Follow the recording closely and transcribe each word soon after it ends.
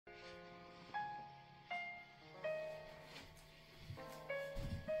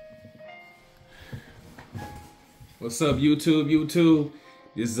What's up, YouTube?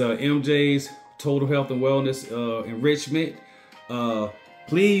 This is MJ's Total Health and Wellness Enrichment.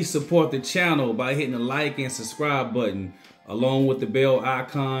 Please support the channel by hitting the like and subscribe button, along with the bell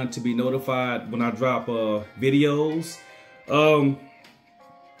icon to be notified when I drop videos. What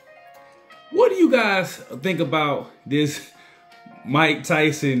do you guys think about this Mike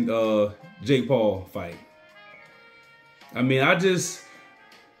Tyson Jake Paul fight? I mean,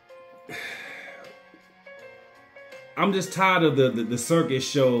 I'm just tired of the circus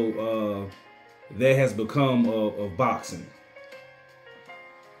show that has become of boxing.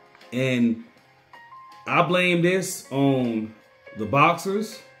 And I blame this on the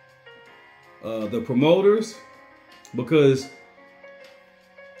boxers, the promoters, because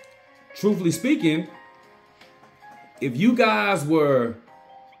truthfully speaking, if you guys were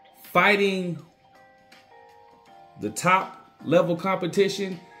fighting the top level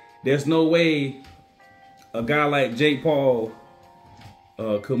competition, there's no way a guy like Jake Paul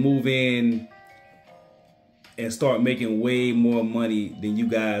could move in and start making way more money than you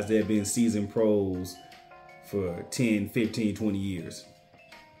guys that have been seasoned pros for 10, 15, 20 years.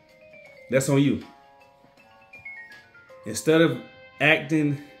 That's on you. Instead of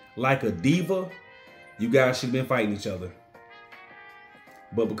acting like a diva, you guys should have been fighting each other.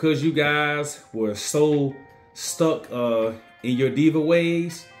 But because you guys were so stuck in your diva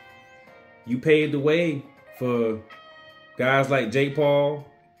ways, you paved the way for guys like Jake Paul,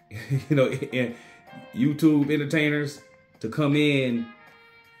 and YouTube entertainers to come in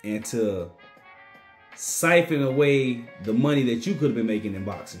and to siphon away the money that you could have been making in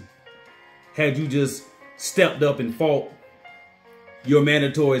boxing had you just stepped up and fought your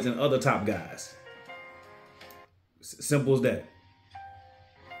mandatories and other top guys. Simple as that.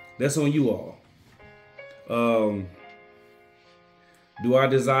 That's on you all. Do I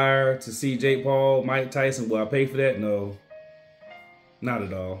desire to see Jake Paul, Mike Tyson? Will I pay for that? No, not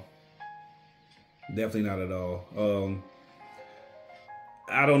at all. Definitely not at all.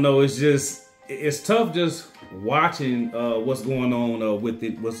 I don't know. It's tough just watching what's going on with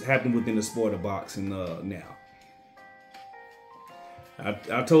it, what's happening within the sport of boxing now.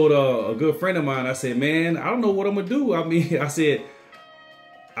 I told a good friend of mine, I said, man, I don't know what I'm gonna do. I mean, I said,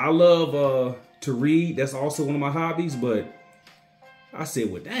 I love to read. That's also one of my hobbies, but I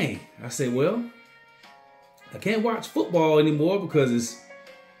said, well, dang. I said, well, I can't watch football anymore because it's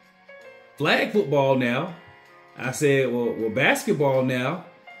flag football now. I said, well, basketball now,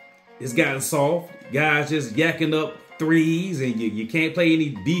 it's gotten soft. Guys just yakking up threes and you can't play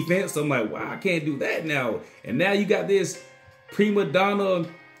any defense. So I'm like, wow, I can't do that now. And now you got this prima donna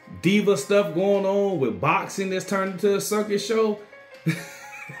diva stuff going on with boxing that's turned into a circus show.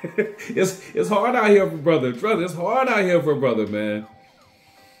 It's hard out here for brother. It's hard out here for a brother, man.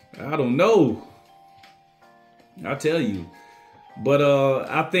 I don't know. I tell you. But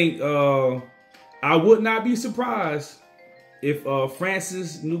I think I would not be surprised if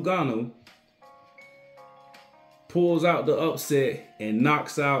Francis Ngannou pulls out the upset and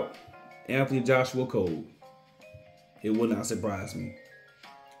knocks out Anthony Joshua Cole. It would not surprise me.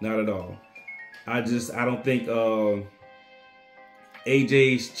 Not at all. I don't think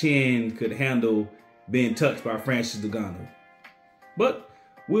AJ's chin could handle being touched by Francis Ngannou. But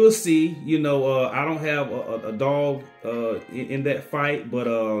we'll see. I don't have a dog in that fight, but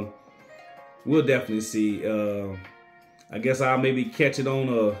we'll definitely see. I guess I'll maybe catch it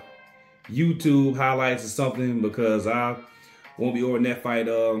on YouTube highlights or something, because I won't be ordering that fight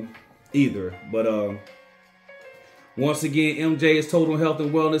either. But once again, MJ's Total Health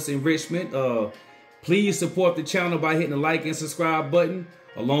and Wellness Enrichment. Please support the channel by hitting the like and subscribe button,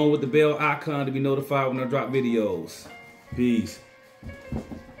 along with the bell icon to be notified when I drop videos. Peace.